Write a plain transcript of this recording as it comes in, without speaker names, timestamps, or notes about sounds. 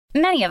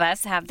Many of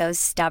us have those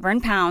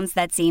stubborn pounds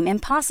that seem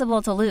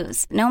impossible to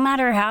lose, no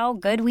matter how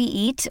good we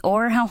eat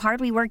or how hard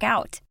we work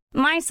out.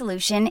 My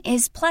solution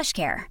is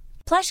PlushCare.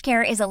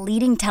 PlushCare is a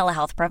leading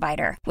telehealth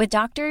provider with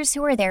doctors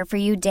who are there for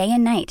you day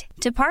and night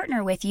to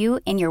partner with you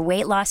in your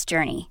weight loss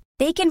journey.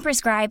 They can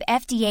prescribe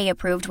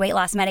FDA-approved weight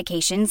loss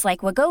medications like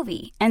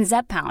Wegovy and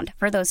Zepbound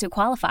for those who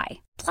qualify.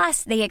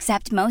 Plus, they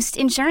accept most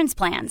insurance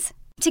plans.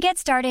 To get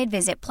started,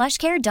 visit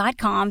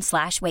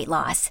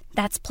plushcare.com/weightloss.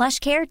 That's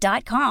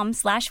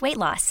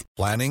plushcare.com/weightloss.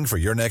 Planning for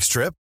your next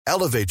trip?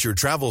 Elevate your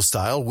travel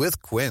style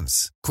with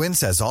Quince.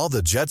 Quince has all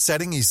the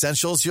jet-setting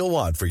essentials you'll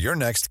want for your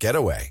next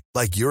getaway,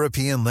 like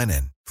European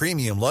linen,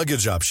 premium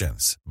luggage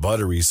options,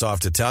 buttery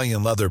soft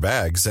Italian leather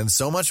bags, and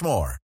so much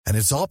more. And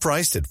it's all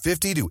priced at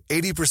 50 to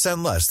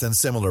 80% less than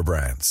similar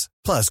brands.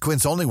 Plus,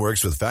 Quince only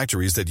works with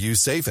factories that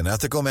use safe and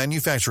ethical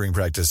manufacturing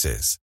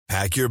practices.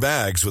 Pack your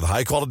bags with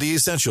high-quality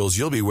essentials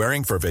you'll be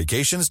wearing for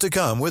vacations to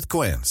come with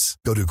Quince.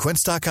 Go to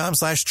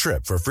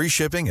quince.com/trip for free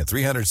shipping and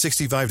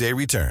 365-day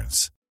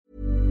returns.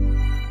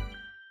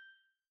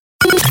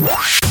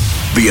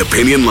 The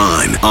Opinion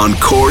Line on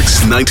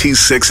Cork's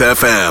 96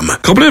 FM. A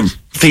couple of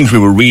things we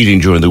were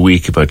reading during the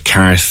week about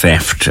car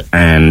theft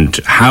and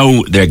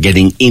how they're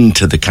getting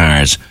into the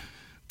cars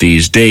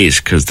these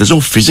days, because there's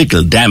no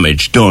physical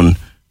damage done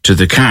to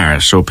the car.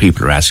 So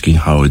people are asking,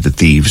 how are the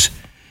thieves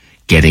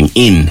getting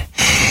in?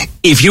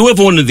 If you have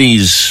one of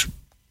these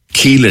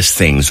keyless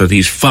things or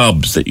these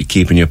fobs that you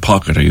keep in your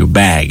pocket or your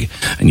bag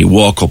and you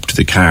walk up to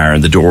the car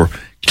and the door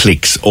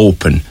clicks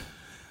open,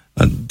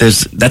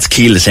 that's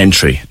keyless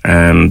entry.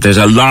 There's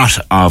a lot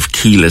of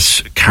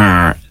keyless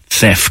car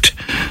theft.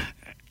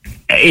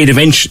 It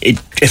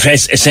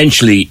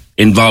essentially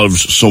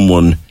involves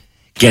someone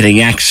getting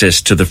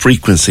access to the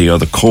frequency or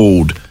the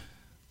code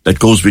that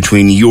goes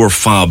between your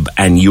fob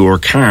and your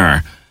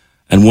car.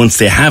 And once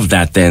they have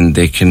that, then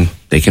they can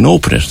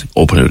open it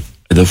with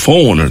the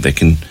phone, or they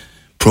can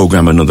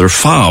program another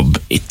fob,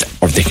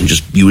 or they can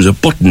just use a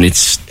button.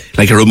 It's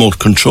like a remote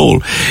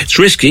control. It's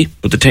risky,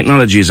 but the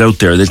technology is out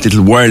there. There's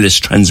little wireless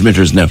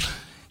transmitters now.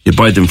 You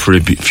buy them for a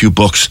few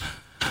bucks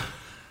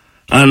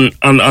on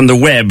the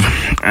web,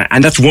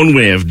 and that's one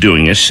way of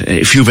doing it.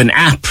 If you have an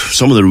app,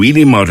 some of the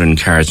really modern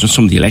cars and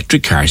some of the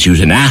electric cars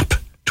use an app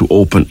to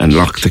open and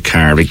lock the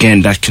car.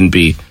 Again, that can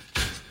be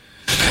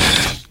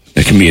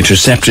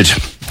intercepted,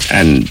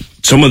 and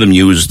some of them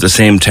use the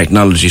same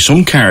technology.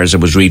 Some cars, I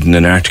was reading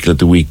an article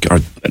the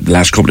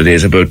last couple of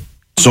days about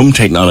some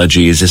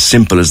technology is as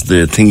simple as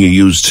the thing you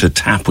use to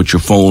tap with your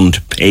phone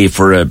to pay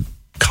for a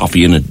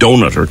coffee and a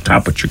donut, or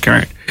tap with your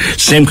card.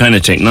 Same kind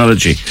of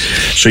technology.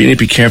 So you need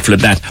to be careful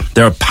of that.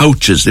 There are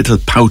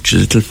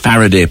little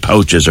Faraday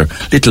pouches or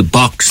little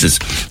boxes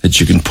that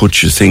you can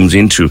put your things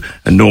into,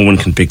 and no one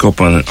can pick up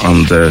on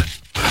the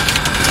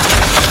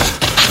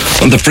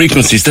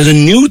frequencies. There's a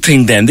new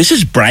thing then. This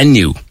is brand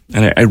new.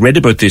 And I read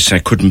about this, I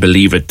couldn't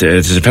believe it.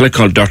 There's a fellow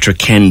called Dr.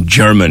 Ken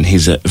German.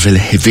 He's a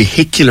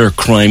vehicular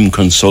crime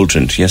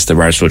consultant. Yes,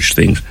 there are such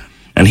things.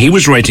 And he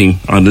was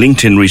writing on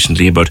LinkedIn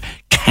recently about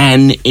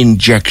CAN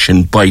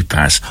injection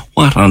bypass.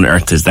 What on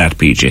earth is that,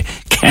 PJ?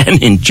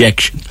 CAN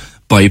injection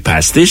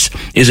bypass. This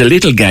is a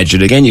little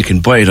gadget. Again, you can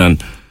buy it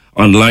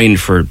online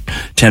for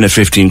 10 or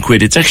 15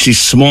 quid. It's actually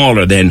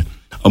smaller than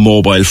a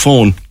mobile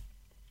phone.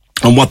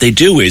 And what they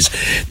do is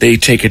they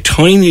take a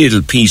tiny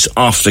little piece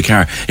off the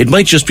car. It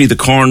might just be the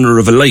corner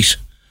of a light,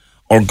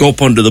 or go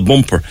up under the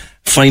bumper,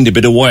 find a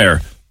bit of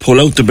wire, pull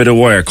out the bit of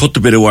wire, cut the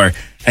bit of wire,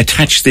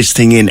 attach this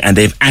thing in, and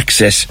they've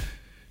access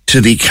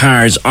to the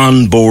car's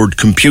onboard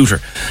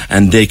computer,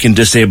 and they can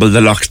disable the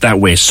locks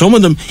that way. Some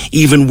of them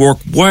even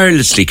work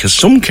wirelessly, because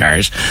some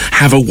cars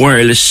have a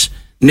wireless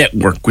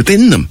network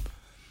within them.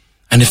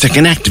 And if they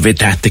can activate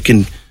that, they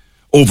can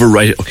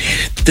override it.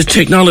 The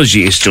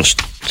technology is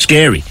just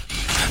scary.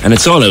 And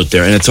it's all out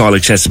there, and it's all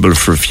accessible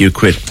for a few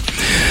quid.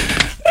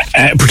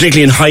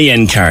 Particularly in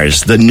high-end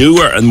cars. The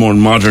newer and more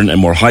modern and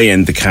more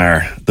high-end the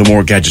car, the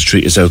more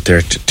gadgetry is out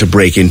there to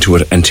break into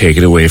it and take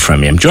it away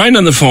from you. I'm joined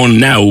on the phone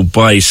now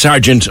by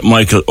Sergeant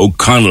Michael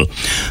O'Connell,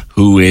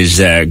 who is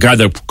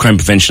Garda Crime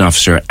Prevention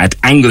Officer at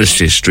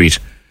Anglesey Street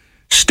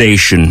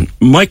Station.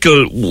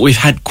 Michael, we've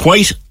had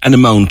quite an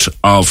amount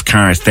of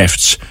car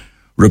thefts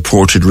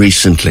reported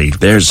recently.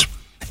 There's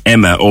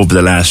Emma over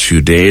the last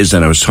few days,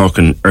 and I was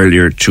talking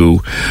earlier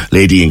to a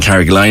lady in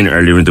Carrigaline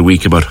earlier in the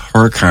week about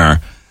her car.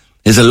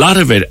 There's a lot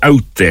of it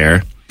out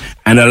there,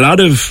 and a lot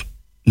of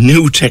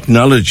new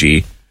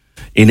technology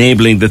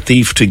enabling the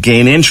thief to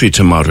gain entry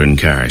to modern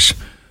cars.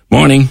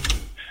 Morning.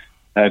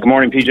 Good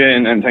morning, PJ,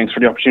 and thanks for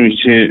the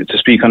opportunity to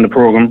speak on the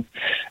programme.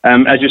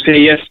 As you say,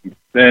 yes,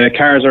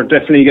 cars are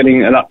definitely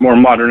getting a lot more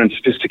modern and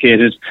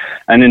sophisticated,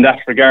 and in that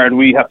regard,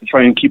 we have to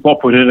try and keep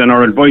up with it, and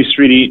our advice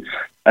really,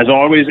 as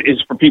always,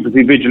 is for people to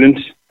be vigilant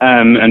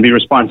and be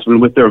responsible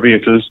with their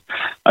vehicles.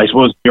 I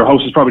suppose your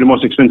house is probably the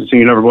most expensive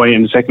thing you'll ever buy,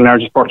 and the second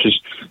largest purchase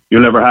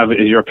you'll ever have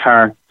is your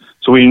car.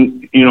 So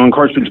we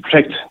encourage people to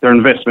protect their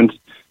investment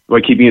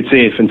by keeping it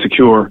safe and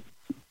secure.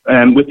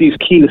 With these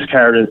keyless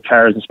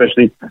cars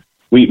especially,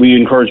 we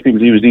encourage people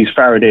to use these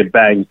Faraday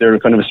bags. They're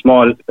kind of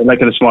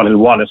like a small little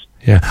wallet.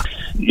 Yeah.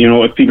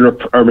 If people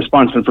are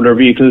responsible for their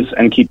vehicles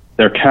and keep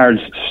their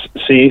cards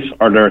safe,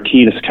 or their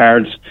keyless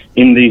cards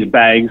in these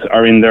bags,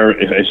 or in their,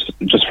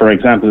 just for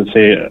example,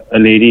 say a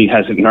lady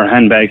has it in her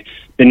handbag,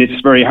 then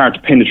it's very hard to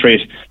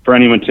penetrate for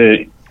anyone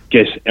to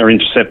get or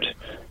intercept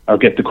or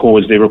get the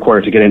codes they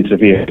require to get into the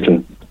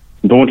vehicle.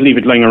 Don't leave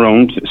it lying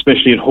around,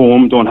 especially at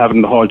home. Don't have it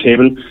on the hall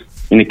table,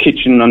 in the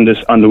kitchen, on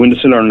the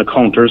windowsill, or on the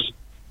counters,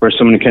 where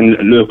someone can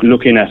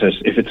look in at it.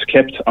 If it's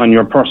kept on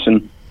your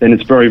person, then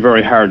it's very,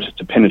 very hard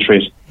to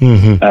penetrate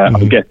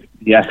or get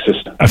the access.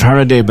 A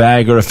Faraday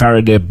bag or a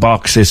Faraday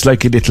box, it's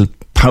like a little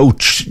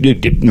pouch.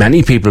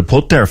 Many people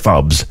put their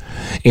fobs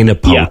in a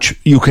pouch. Yeah.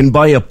 You can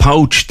buy a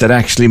pouch that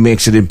actually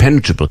makes it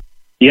impenetrable.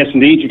 Yes,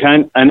 indeed, you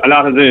can. And a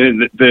lot of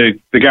the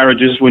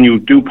garages, when you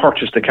do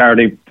purchase the car,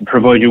 they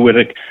provide you with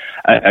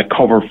a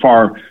cover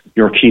for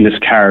your keyless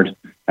card,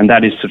 and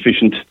that is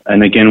sufficient.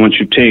 And again, once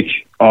you take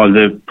all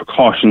the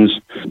precautions,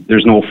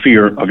 there's no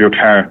fear of your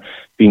car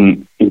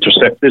being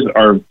intercepted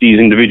or these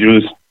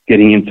individuals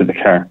getting into the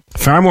car.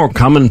 Far more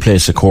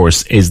commonplace, of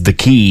course, is the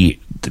key,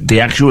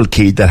 the actual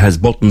key that has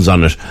buttons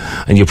on it,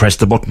 and you press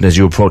the button as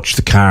you approach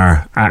the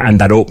car, and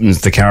that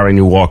opens the car and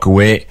you walk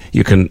away.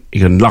 You can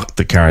lock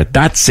the car.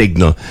 That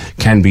signal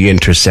can be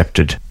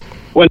intercepted.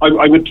 Well,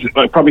 I would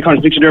probably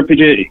contradict you there,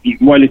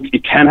 PJ. While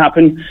it can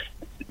happen,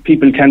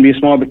 people can be a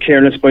small bit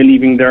careless by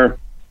leaving their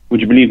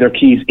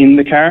keys in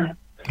the car.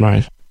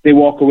 Right. They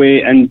walk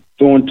away and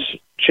don't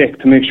check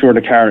to make sure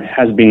the car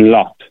has been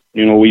locked.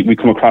 We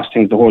come across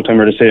things the whole time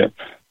where they say,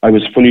 I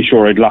was fully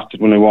sure I'd locked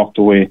it when I walked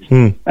away,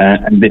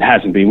 and it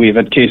hasn't been. We've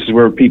had cases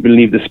where people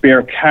leave the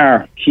spare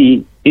car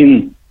key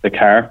in the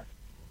car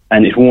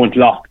and it won't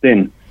lock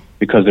then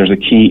because there's a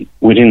key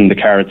within the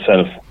car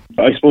itself.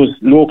 I suppose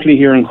locally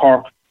here in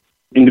Cork,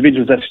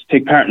 individuals that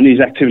take part in these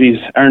activities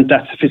aren't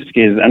that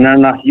sophisticated and are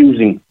not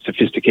using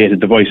sophisticated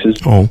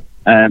devices.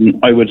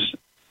 I would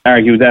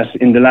argue that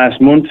in the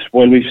last month,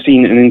 while we've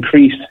seen an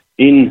increase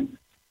in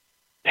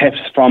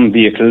thefts from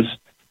vehicles,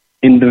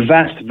 in the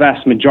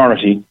vast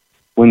majority,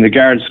 when the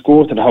guards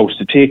go to the house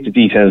to take the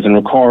details and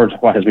record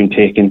what has been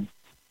taken,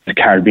 the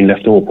car has been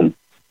left open.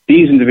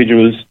 These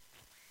individuals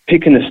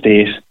pick an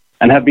estate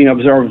and have been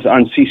observed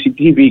on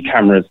CCTV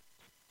cameras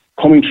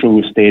coming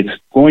through estates,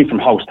 going from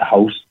house to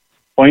house,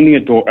 finding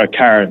a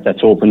car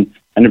that's open,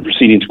 and then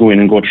proceeding to go in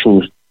and go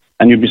through it.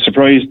 And you'd be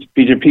surprised,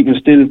 PJ, people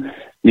still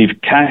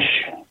leave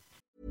cash.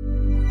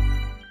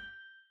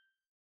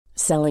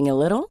 Selling a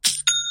little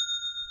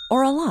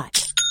or a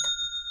lot?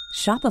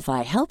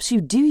 Shopify helps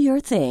you do your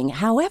thing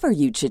however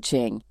you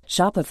cha-ching.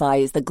 Shopify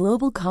is the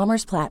global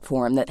commerce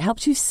platform that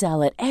helps you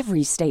sell at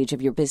every stage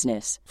of your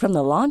business. From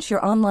the launch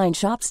your online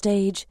shop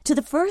stage to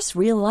the first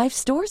real-life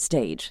store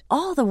stage,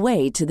 all the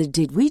way to the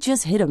did we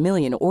just hit a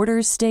million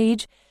orders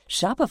stage.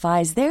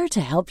 Shopify is there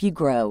to help you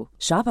grow.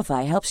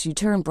 Shopify helps you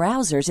turn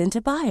browsers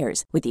into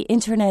buyers with the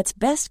internet's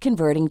best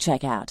converting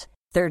checkout.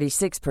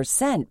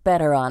 36%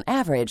 better on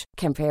average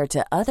compared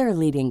to other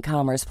leading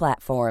commerce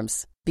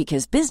platforms.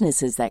 Because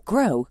businesses that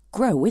grow,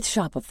 grow with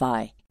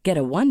Shopify. Get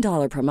a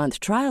 $1 per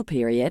month trial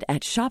period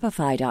at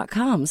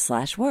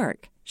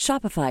shopify.com/work.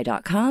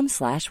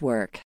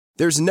 Shopify.com/work.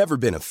 There's never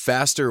been a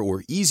faster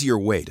or easier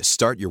way to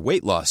start your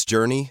weight loss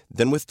journey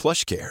than with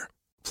PlushCare.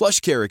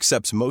 PlushCare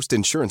accepts most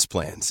insurance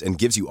plans and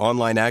gives you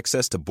online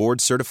access to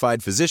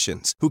board-certified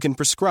physicians who can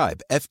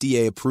prescribe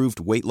FDA-approved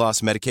weight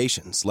loss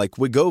medications like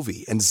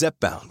Wegovy and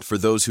Zepbound for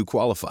those who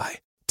qualify.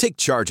 Take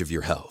charge of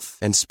your health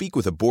and speak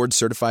with a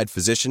board-certified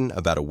physician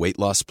about a weight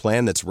loss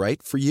plan that's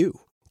right for you.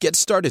 Get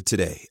started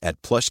today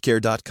at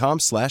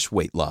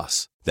plushcare.com/weight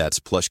loss. That's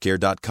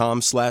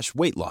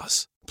plushcare.com/weight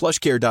loss.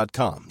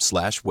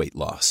 plushcare.com/weight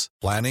loss.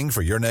 Planning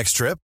for your next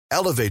trip?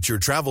 Elevate your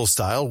travel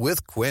style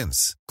with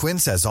Quince.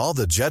 Quince has all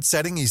the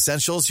jet-setting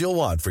essentials you'll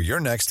want for your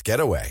next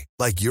getaway,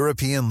 like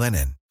European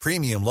linen,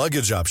 premium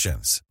luggage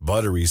options,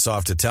 buttery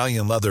soft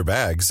Italian leather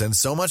bags, and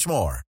so much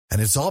more. And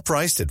it's all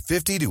priced at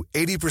 50 to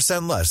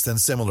 80% less than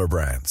similar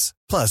brands.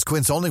 Plus,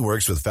 Quince only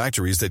works with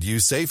factories that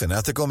use safe and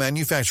ethical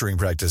manufacturing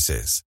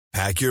practices.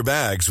 Pack your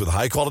bags with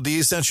high-quality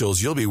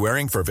essentials you'll be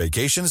wearing for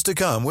vacations to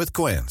come with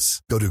Quince.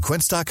 Go to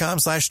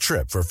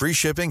quince.com/trip for free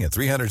shipping and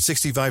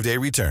 365-day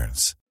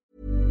returns.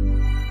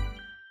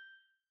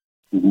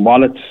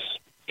 Wallets,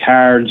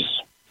 cards,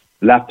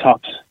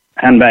 laptops,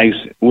 handbags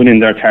within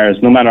their cars.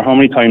 No matter how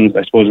many times,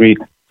 I suppose,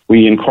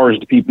 we encourage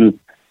the people,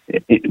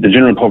 the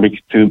general public,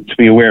 to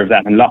be aware of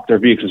that and lock their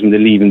vehicles when they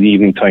leave in the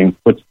evening time.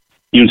 But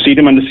you'll see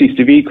them on the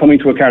CCTV coming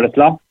to a car that's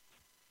locked,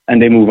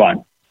 and they move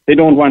on. They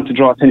don't want to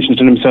draw attention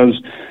to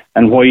themselves,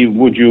 and why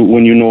would you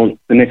when you know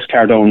the next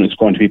car down is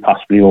going to be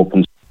possibly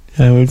opened?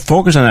 We'll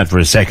focus on that for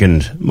a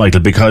second, Michael,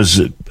 because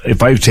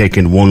if I've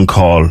taken one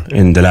call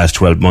in the last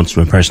 12 months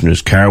from a person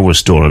whose car was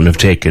stolen, I've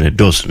taken a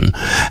dozen,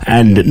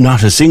 and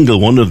not a single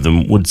one of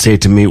them would say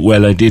to me,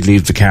 well, I did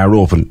leave the car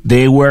open.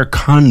 They were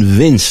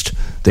convinced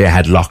they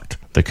had locked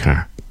the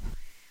car.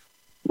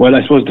 Well,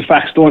 I suppose the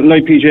facts don't lie,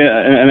 PJ,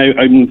 and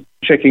I'm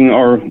checking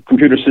our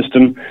computer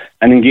system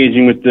and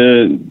engaging with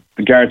the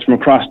guards from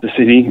across the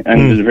city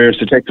and the various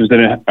detectives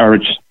that are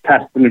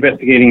tasked with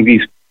investigating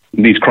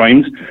these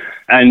crimes.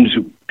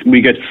 And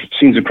we get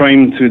scenes of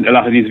crime to a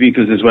lot of these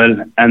vehicles as well,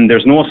 and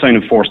there's no sign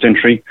of forced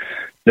entry.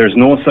 There's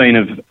no sign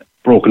of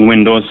broken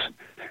windows.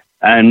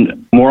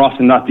 And more often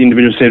than not, the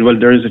individual said, well,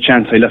 there is a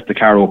chance I left the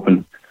car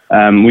open.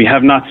 We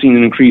have not seen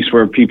an increase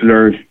where people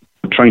are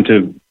trying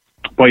to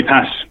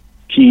bypass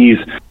keys.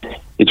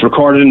 It's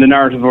recorded in the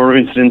narrative or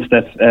incidents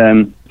that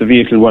the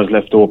vehicle was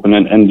left open,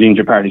 and the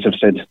injured parties have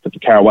said that the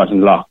car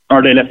wasn't locked,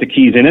 or they left the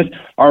keys in it,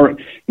 or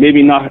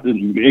maybe not.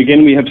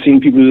 Again, we have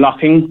seen people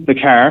locking the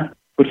car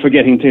but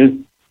forgetting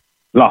to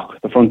lock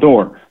the front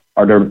door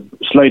or their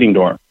sliding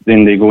door.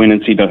 Then they go in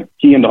and see the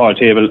key on the hall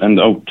table, and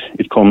out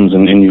it comes,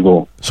 and in you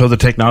go. So the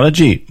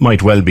technology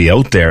might well be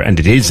out there, and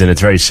it is, and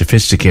it's very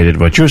sophisticated.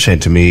 What you're saying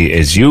to me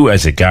is, you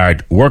as a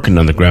guard working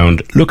on the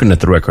ground, looking at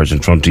the records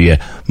in front of you,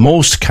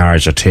 most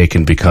cars are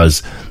taken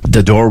because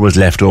the door was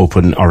left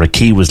open or a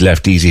key was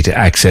left easy to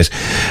access.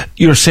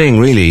 You're saying,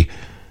 really,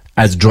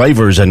 as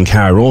drivers and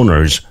car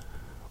owners,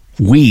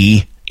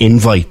 we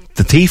invite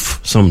the thief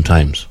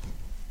sometimes.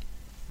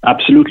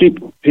 Absolutely,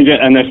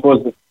 PJ, and I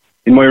suppose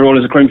in my role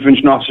as a crime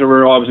prevention officer,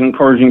 we're always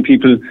encouraging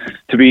people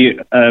to be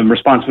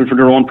responsible for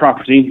their own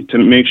property, to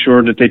make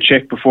sure that they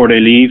check before they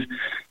leave,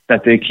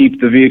 that they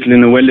keep the vehicle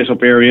in a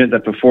well-lit-up area,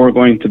 that before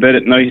going to bed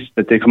at night,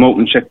 that they come out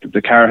and check that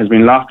the car has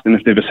been locked, and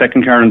if they have a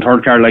second car and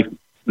third car, like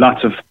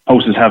lots of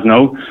houses have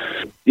now,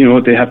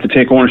 they have to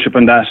take ownership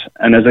on that.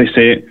 And as I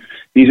say,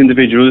 these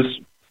individuals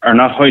are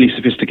not highly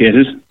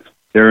sophisticated.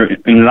 In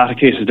a lot of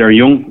cases, they're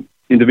young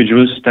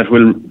individuals that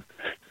will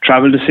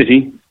travel the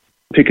city,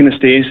 pick an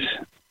estate,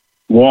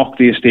 walk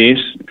the estate,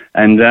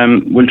 and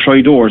will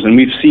try doors. And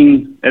we've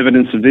seen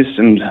evidence of this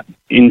in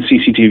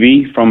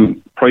CCTV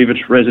from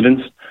private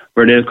residents,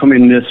 where they'll come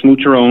in, they'll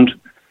smooch around,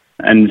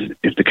 and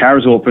if the car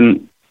is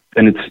open,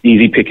 then it's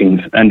easy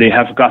pickings. And they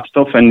have got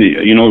stuff,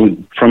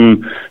 and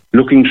from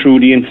looking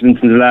through the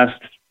incidents in the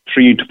last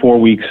 3 to 4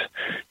 weeks,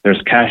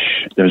 there's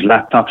cash, there's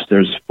laptops,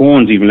 there's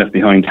phones even left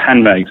behind,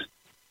 handbags.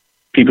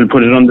 People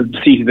put it under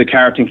the seat of the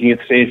car thinking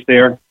it's safe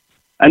there.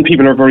 And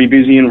people are very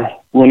busy and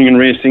running and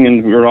racing,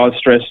 and we're all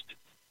stressed.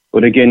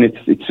 But again,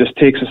 it just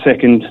takes a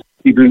second.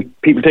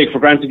 People take for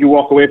granted you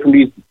walk away from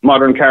these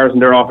modern cars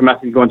and they're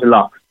automatically going to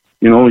lock.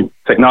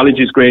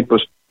 Technology is great,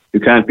 but you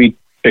can't be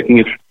checking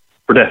it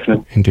for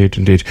definite.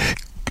 Indeed.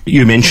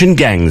 You mentioned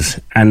gangs,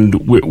 and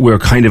we're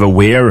kind of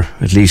aware,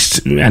 at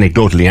least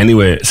anecdotally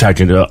anyway,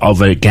 Sergeant,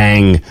 of a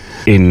gang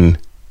in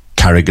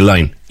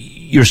Carrigaline.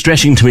 You're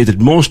stressing to me that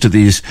most of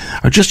these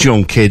are just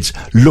young kids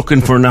looking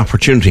for an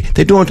opportunity.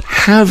 They don't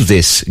have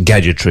this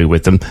gadgetry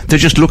with them. They're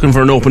just looking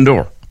for an open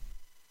door.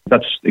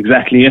 That's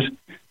exactly it.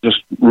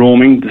 Just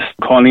roaming, just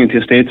calling into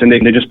estates, and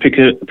they just pick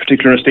a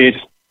particular estate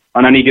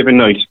on any given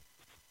night.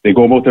 They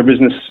go about their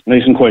business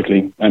nice and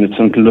quietly, and it's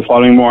until the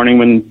following morning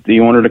when the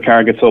owner of the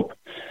car gets up,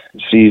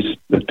 sees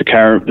that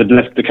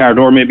the car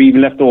door maybe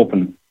even left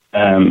open,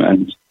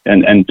 and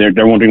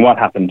they're wondering what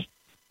happened.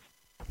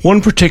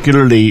 One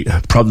particularly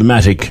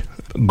problematic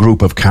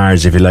group of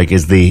cars, if you like,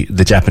 is the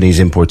Japanese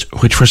imports,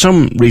 which for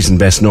some reason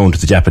best known to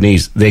the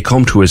Japanese, they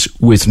come to us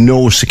with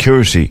no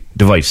security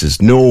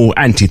devices, no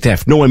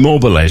anti-theft, no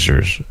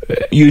immobilizers.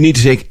 You need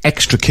to take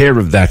extra care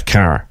of that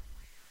car.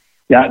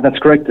 Yeah, that's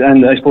correct,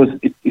 and I suppose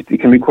it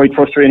can be quite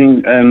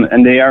frustrating,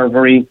 and they are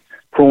very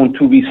prone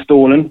to be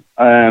stolen,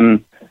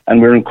 and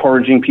we're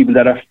encouraging people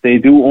that if they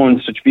do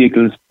own such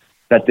vehicles,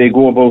 that they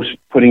go about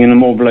putting an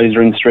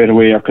immobilizer in straight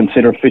away or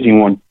consider fitting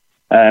one.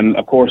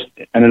 Of course,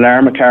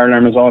 a car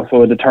alarm is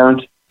also a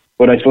deterrent,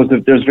 but I suppose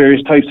that there's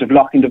various types of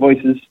locking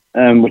devices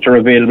which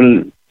are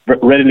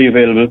readily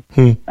available,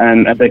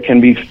 and they can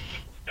be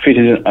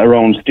fitted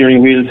around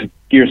steering wheels,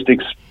 gear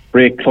sticks,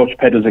 brake, clutch,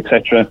 pedals,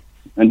 etc.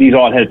 And these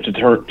all help to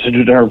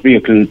deter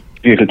vehicle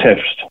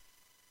theft.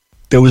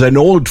 There was an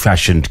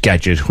old-fashioned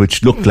gadget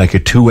which looked like a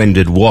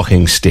two-ended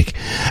walking stick,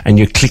 and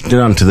you clicked it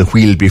onto the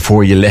wheel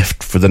before you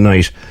left for the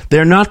night.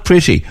 They're not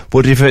pretty,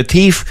 but if a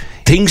thief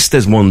thinks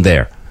there's one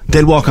there,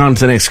 they'll walk on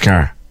to the next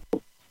car.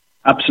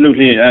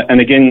 Absolutely,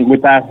 and again,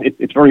 with that,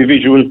 it's very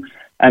visual,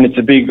 and it's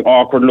a big,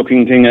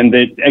 awkward-looking thing. And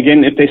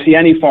if they see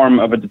any form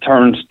of a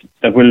deterrent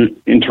that will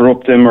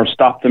interrupt them or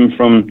stop them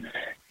from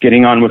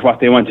getting on with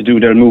what they want to do,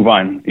 they'll move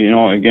on.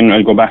 Again,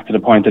 I'll go back to the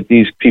point that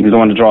these people don't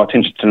want to draw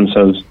attention to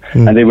themselves,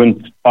 and they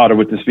wouldn't bother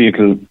with this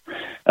vehicle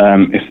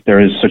if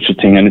there is such a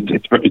thing. And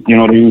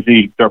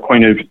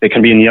they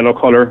can be in yellow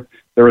colour.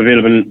 They're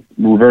available,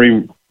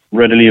 very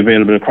readily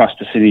available across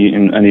the city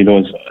in any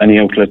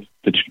outlet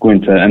that you go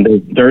into, and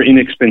they're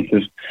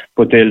inexpensive,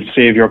 but they'll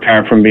save your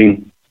car from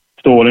being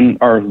stolen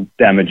or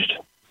damaged.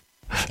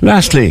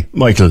 Lastly,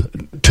 Michael,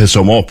 to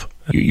sum up,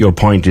 your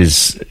point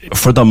is,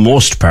 for the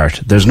most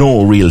part, there's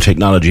no real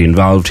technology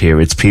involved here.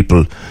 It's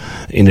people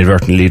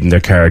inadvertently leaving their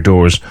car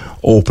doors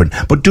open.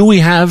 But do we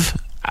have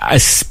a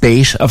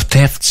spate of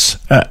thefts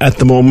at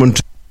the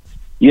moment?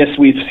 Yes,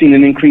 we've seen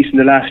an increase in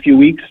the last few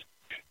weeks.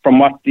 From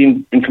what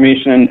the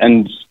information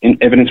and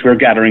evidence we're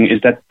gathering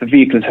is that the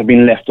vehicles have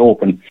been left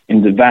open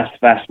in the vast,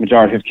 vast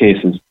majority of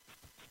cases.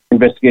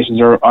 investigations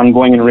are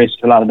ongoing in relation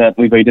to a lot of that.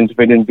 We've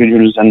identified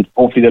individuals, and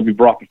hopefully they'll be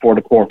brought before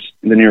the courts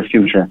in the near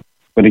future.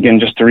 But again,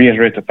 just to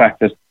reiterate the fact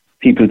that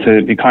people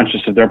to be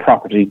conscious of their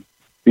property,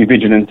 be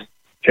vigilant,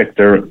 check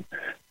their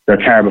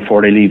car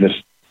before they leave it.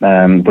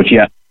 But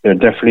yeah, there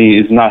definitely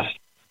is not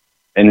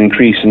an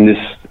increase in this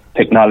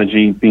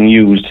technology being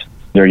used.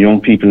 There are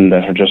young people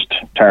that are just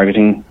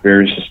targeting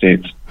various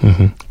estates.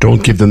 Mm-hmm.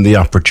 Don't give them the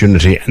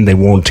opportunity and they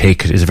won't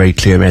take it, is a very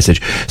clear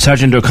message.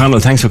 Sergeant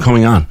O'Connell, thanks for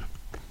coming on.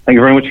 Thank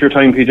you very much for your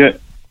time, PJ.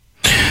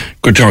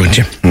 Good talking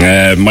to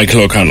you.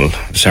 Michael O'Connell,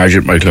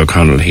 Sergeant Michael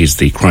O'Connell, he's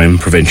the Crime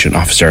Prevention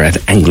Officer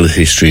at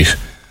Anglesey Street,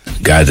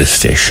 Garda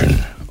Station.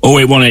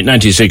 0818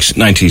 96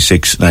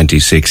 96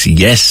 96.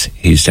 Yes,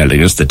 he's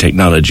telling us the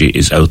technology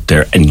is out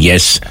there, and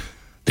yes,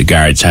 the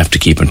guards have to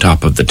keep on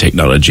top of the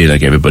technology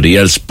like everybody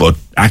else, but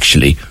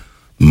actually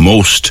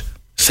most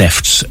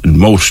thefts and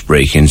most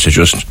break-ins are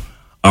just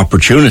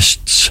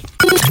opportunists.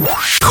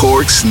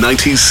 Cork's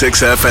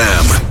 96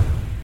 FM.